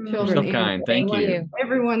children. Some kind. Thank you.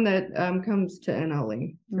 Everyone that comes to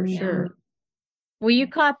NLE, for sure. Well, you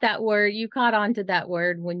caught that word. You caught on to that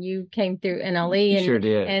word when you came through NLE. And, sure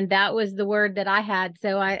did. And that was the word that I had.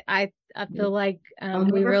 So I feel like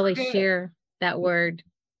we really share that word.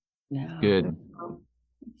 No. Good.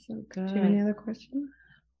 So good. Do you have any other questions?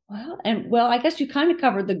 Well, I guess you kind of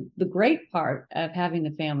covered the great part of having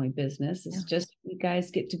the family business. It's just you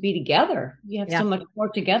guys get to be together. You have so much more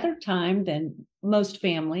together time than most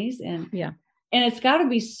families, and it's got to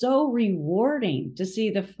be so rewarding to see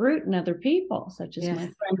the fruit in other people, such as my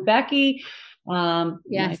friend Becky,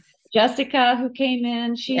 Jessica, who came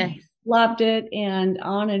in. She loved it, and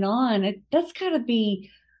on. That's got to be,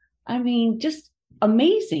 just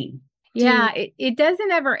amazing. Yeah, it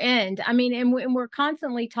doesn't ever end. I mean, and we're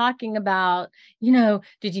constantly talking about,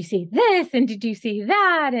 did you see this and did you see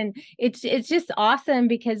that? And it's just awesome,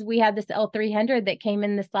 because we had this L300 that came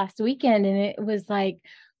in this last weekend, and it was like,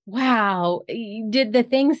 wow, did the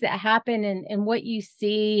things that happen and what you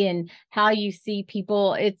see and how you see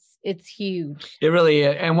people, it's huge. It really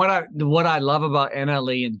is. And what I love about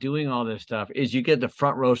NLE and doing all this stuff is you get the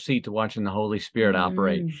front row seat to watching the Holy Spirit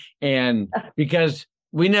operate. And because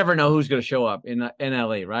we never know who's going to show up in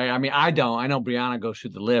NLE, right? I mean, I don't. I know Brianna goes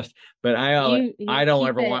through the list, but I don't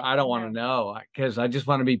want to know, because I just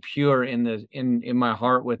want to be pure in my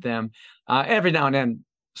heart with them. Every now and then,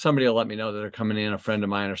 somebody will let me know that they're coming in, a friend of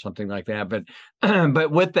mine or something like that. But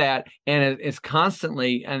but with that, and it's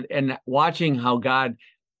constantly and watching how God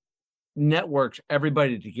networks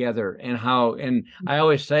everybody together, and I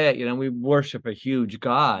always say it, we worship a huge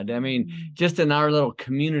God. I mean, just in our little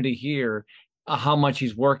community here, how much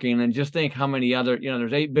he's working, and just think how many other,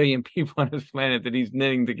 there's 8 billion people on this planet that he's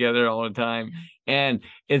knitting together all the time. And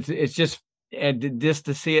it's just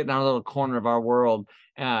to see it in our little corner of our world,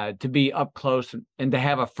 to be up close and to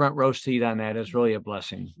have a front row seat on that is really a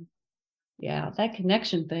blessing. Yeah, that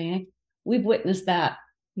connection thing, we've witnessed that.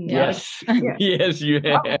 Yes. Yes, you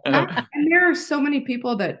have. And there are so many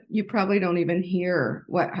people that you probably don't even hear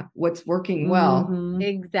what's working well. Mm-hmm.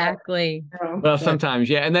 Exactly. Well, sometimes,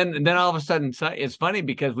 yeah. And then all of a sudden, it's funny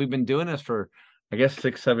because we've been doing this for, I guess,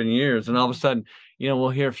 6-7 years, and all of a sudden, we'll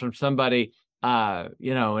hear from somebody, and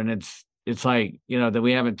it's like, that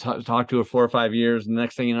we haven't talked to for 4 or 5 years, and the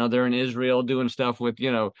next thing you know, they're in Israel doing stuff with,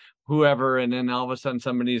 whoever, and then all of a sudden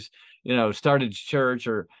somebody's, started church,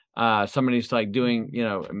 or somebody's like doing,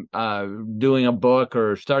 doing a book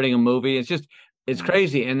or starting a movie. It's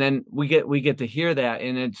crazy. And then we get to hear that,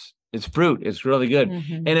 and it's fruit. It's really good.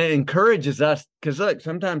 Mm-hmm. And it encourages us, because look,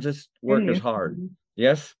 sometimes this work is hard.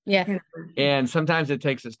 Yes. Yeah. And sometimes it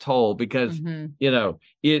takes its toll, because,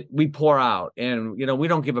 we pour out, and, we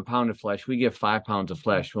don't give a pound of flesh. We give 5 pounds of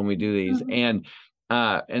flesh when we do these. And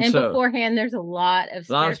so beforehand, there's a lot of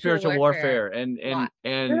spiritual warfare. And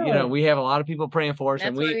we have a lot of people praying for us.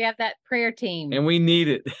 That's why we have that prayer team. And we need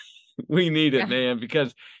it. We need it, man,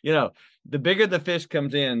 because, the bigger the fish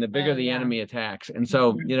comes in, the bigger the enemy attacks. And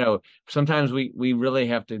so, sometimes we really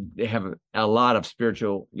have to have a lot of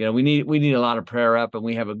spiritual, we need a lot of prayer up, and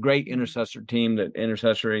we have a great intercessor team, is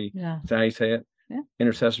that how you say it? Yeah.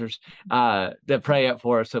 Intercessors, that pray up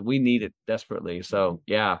for us. So we need it desperately. So,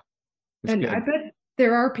 yeah. And good. I bet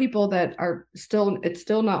there are people that are it's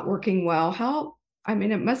still not working well.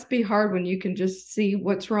 It must be hard when you can just see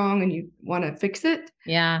what's wrong and you want to fix it.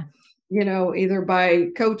 Yeah. Either by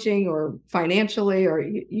coaching or financially, or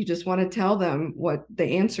you just want to tell them what the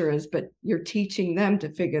answer is, but you're teaching them to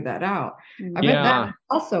figure that out. I bet that's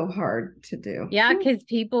also hard to do. Yeah, because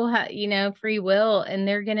people have, free will, and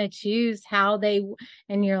they're going to choose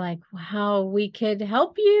and you're like, wow, we could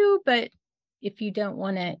help you, but if you don't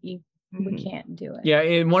want it, we can't do it. Yeah,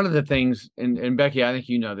 and one of the things, and Becky, I think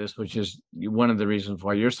you know this, which is one of the reasons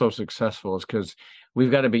why you're so successful, is because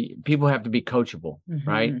people have to be coachable,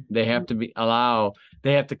 right? They have to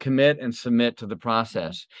they have to commit and submit to the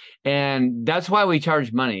process. And that's why we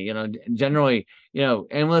charge money, generally,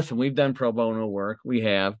 and listen, we've done pro bono work, we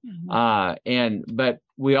have, but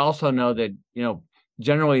we also know that,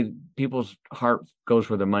 generally people's heart goes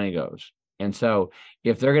where the money goes. And so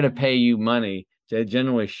if they're going to pay you money, they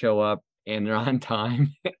generally show up and they're on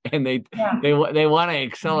time, and they want to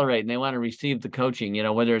accelerate, and they want to receive the coaching,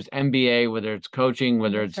 whether it's MBA, whether it's coaching,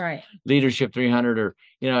 whether it's Leadership 300, or,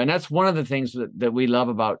 and that's one of the things that we love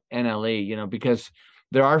about NLE, because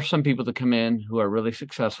there are some people that come in who are really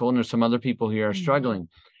successful, and there's some other people who are struggling.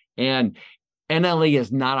 And NLE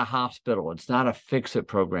is not a hospital. It's not a fix-it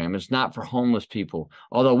program. It's not for homeless people,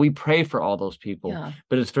 although we pray for all those people.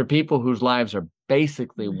 But it's for people whose lives are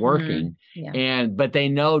basically working, but they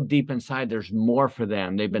know deep inside there's more for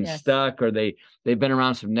them. They've been stuck, or they've been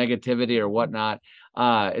around some negativity or whatnot.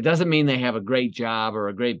 It doesn't mean they have a great job or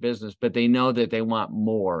a great business, but they know that they want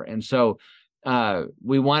more. And so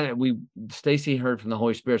Stacy heard from the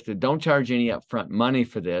Holy Spirit that don't charge any upfront money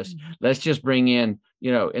for this. Let's just bring in,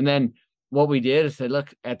 and then what we did is said,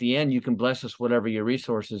 look, at the end, you can bless us whatever your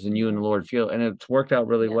resources and you and the Lord feel. And it's worked out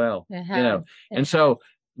really well, so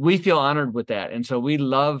we feel honored with that. And so we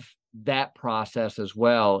love that process as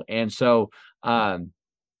well. And so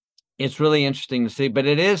it's really interesting to see, but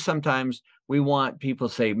it is sometimes we want people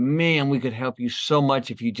to say, man, we could help you so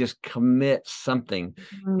much if you just commit something.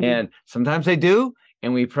 And sometimes they do.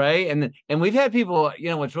 And we pray, and we've had people,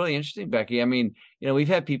 what's really interesting, Becky, we've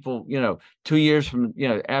had people, 2 years from,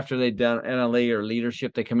 after they've done NLE or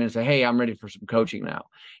leadership, they come in and say, hey, I'm ready for some coaching now.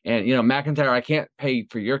 And, McIntyre, I can't pay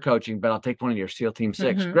for your coaching, but I'll take one of your SEAL Team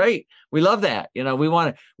 6. Great. We love that. We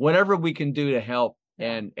want to, whatever we can do to help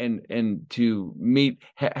and to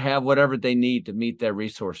have whatever they need to meet their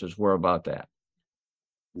resources. We're about that.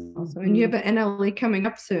 Awesome. And you have an NLE coming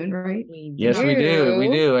up soon, right? Yes, we do. We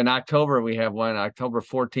do. In October, we have one, October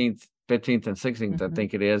 14th, 15th and 16th, I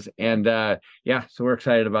think it is. And yeah, so we're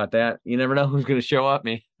excited about that. You never know who's going to show up,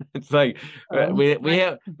 man. It's like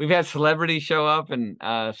we've had celebrities show up and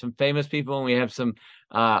some famous people, and we have some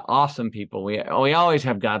awesome people. We always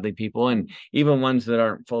have godly people, and even ones that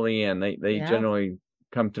aren't fully in, they generally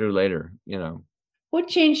come through later, you know. What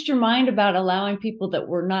changed your mind about allowing people that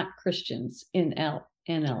were not Christians in LE?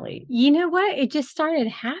 You know what? It just started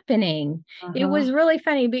happening. It was really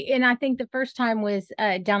funny. And I think the first time was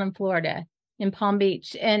down in Florida, in Palm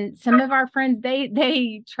Beach. And some of our friends,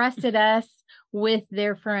 they trusted us with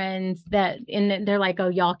their friends and they're like, oh,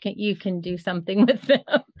 you can do something with them.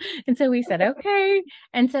 And so we said, okay.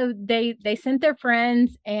 And so they sent their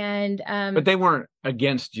friends and but they weren't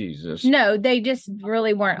against Jesus. No, they just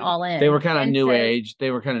really weren't all in. They were kind of new age.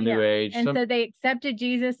 New age. And so they accepted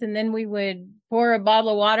Jesus, and then we would pour a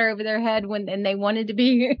bottle of water over their head and they wanted to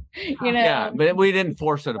be, you know. Yeah, but we didn't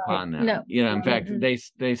force it upon them. No. You know, in fact,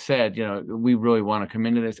 they said, you know, we really want to come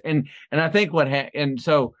into this. And I think and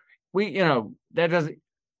so we, you know,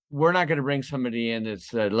 we're not going to bring somebody in that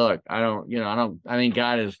said, look, I think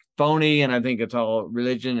God is phony, and I think it's all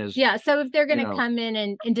religion is. Yeah. So if they're going to come in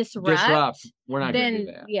and disrupt, we're not going to do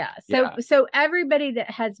that. Yeah. So everybody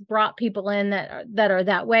that has brought people in that are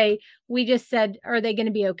that way, we just said, are they going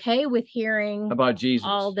to be okay with hearing about Jesus,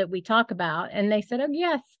 all that we talk about? And they said, oh,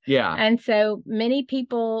 yes. Yeah. And so many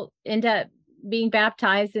people end up being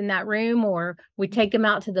baptized in that room, or we take them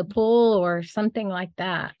out to the pool or something like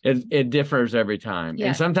that. It differs every time. Yes.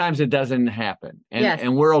 And sometimes it doesn't happen.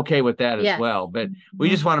 And we're okay with that as well. But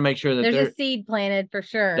we just want to make sure that there's a seed planted for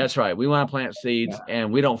sure. That's right. We want to plant seeds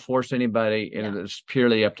and we don't force anybody, and it's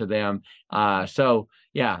purely up to them. So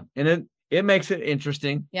yeah. And it makes it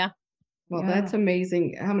interesting. Yeah. Well, that's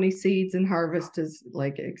amazing. How many seeds and harvest is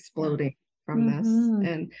like exploding from this.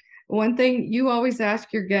 And one thing, you always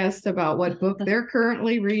ask your guests about what book they're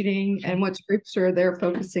currently reading and what scripture they're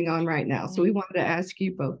focusing on right now. So we wanted to ask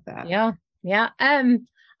you both that. Yeah. Yeah.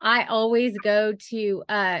 I always go to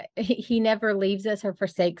He Never Leaves Us or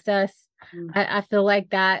Forsakes Us. I feel like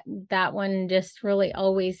that one just really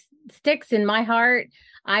always sticks in my heart.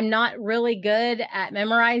 I'm not really good at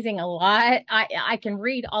memorizing a lot. I can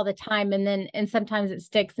read all the time, and sometimes it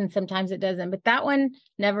sticks and sometimes it doesn't. But that one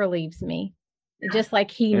never leaves me. Just like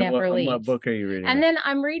He Never Leaves. What book are you reading? And then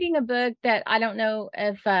I'm reading a book that I don't know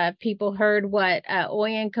if people heard what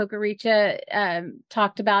Oyin Kokoricha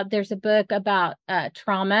talked about. There's a book about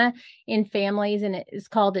trauma in families, and it's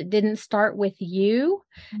called It Didn't Start With You.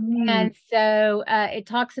 And so it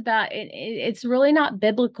talks about it's really not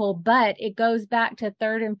biblical, but it goes back to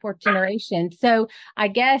third and fourth generation. So I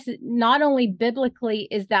guess not only biblically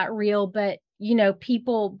is that real, but you know,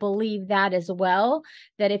 people believe that as well,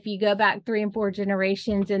 that if you go back 3 and 4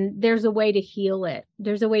 generations, and there's a way to heal it.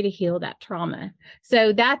 There's a way to heal that trauma.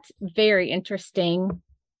 So that's very interesting.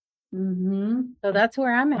 So that's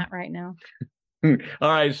where I'm at right now.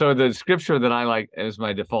 All right. So the scripture that I like as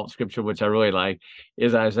my default scripture, which I really like,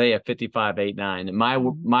 is Isaiah 55:8-9.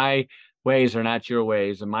 My ways are not your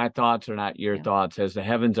ways, and my thoughts are not your thoughts. As the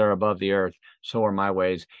heavens are above the earth, so are my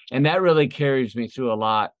ways. And that really carries me through a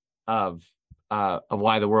lot of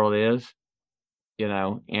why the world is, you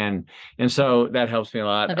know, and so that helps me a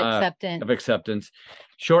lot. Of acceptance.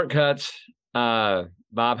 Shortcuts.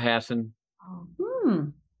 Bob Hasson.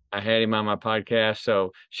 I had him on my podcast,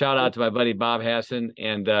 so shout out to my buddy Bob Hasson,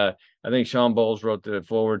 and I think Sean Bowles wrote the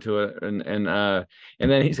forward to it, and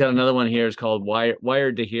then he's got another one here. It's called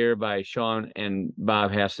Wired to Hear by Sean and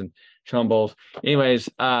Bob Hasson. Sean Bowles. Anyways,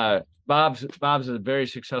 Bob's a very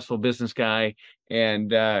successful business guy,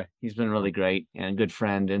 and he's been really great and a good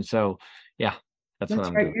friend. And so, yeah, that's what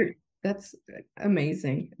I'm doing. That's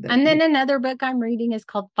amazing. And then another book I'm reading is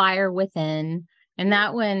called Fire Within. And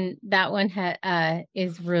that one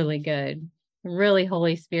is really good, really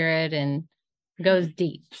Holy Spirit, and goes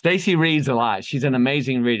deep. Stacy reads a lot. She's an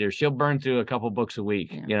amazing reader. She'll burn through a couple books a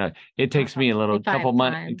week. You know, it takes me couple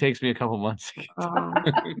months. It takes me a couple months.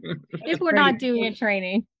 If we're not doing a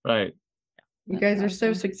training. Right. You guys are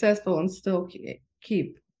so successful and still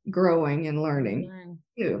keep growing and learning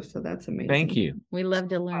too. So that's amazing. Thank you. We love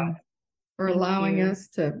to learn. For allowing us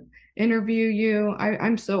to interview you.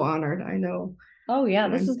 I'm so honored. I know. Oh yeah,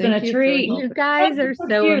 this has been a treat. You guys are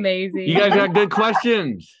so amazing. You guys got good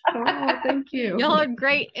questions. Oh, thank you. Y'all are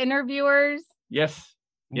great interviewers. Yes.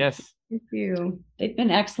 Thank you. They've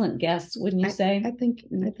been excellent guests, wouldn't you say? I think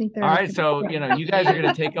they're all right. So, you know, you guys are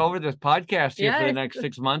going to take over this podcast here for the next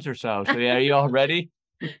 6 months or so. So, yeah, are you all ready?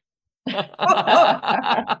 Look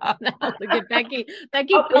at Becky.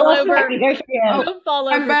 Becky fell over. Don't fall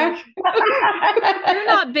over. I'm back. You're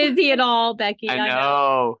not busy at all, Becky. I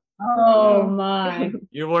know. Oh my.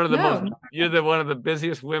 You're one of the No. most. You're one of the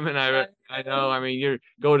busiest women I know. I mean, you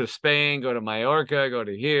go to Spain, go to Mallorca, go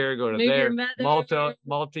to here, go to Move there, your mother.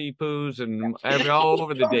 Maltese, and all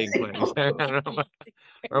over the dang place. I don't know.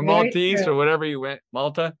 Or Very Maltese true. or whatever you went.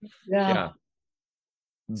 Malta. Yeah.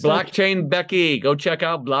 Blockchain Becky, go check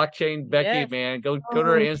out Blockchain Becky, Yes. man. Go to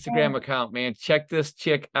her Instagram account, man. Check this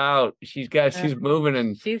chick out. She's moving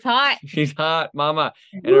and She's hot. she's hot, mama.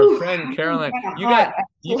 And her friend Carolyn. You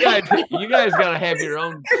guys gotta have your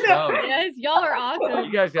own show. Yes, y'all are awesome.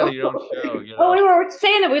 You guys got your own show. You Oh, we know? were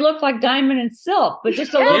saying that we look like Diamond and Silk, but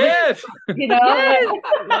just a little Yes, bit, you know. Yes.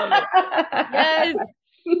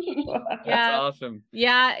 that's Yeah. awesome.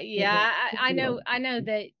 Yeah, I know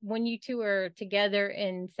that when you two are together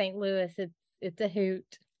in St. Louis, it's a hoot.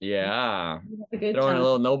 Yeah, A good throwing a time.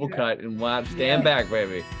 little noble cut and stand back,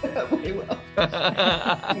 baby. We will.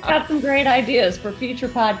 Got some great ideas for future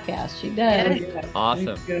podcasts. She does. Yes.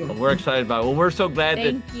 Awesome. you. Well, we're excited about it. Well, we're so glad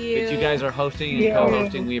Thank that you. you guys are hosting and Yeah.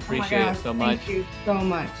 co-hosting. We Oh my appreciate gosh, it so much. Thank you so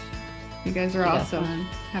much. You guys are Yeah. awesome.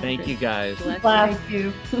 Have a Thank great- you guys. Bless Bless. Thank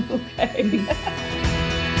you. Okay.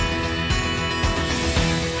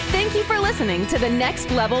 Thank you for listening to the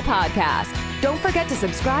Next Level Podcast. Don't forget to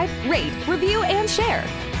subscribe, rate, review, and share.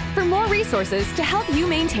 For more resources to help you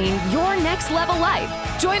maintain your next level life,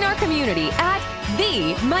 join our community at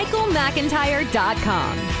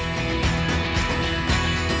themichaelmcintyre.com.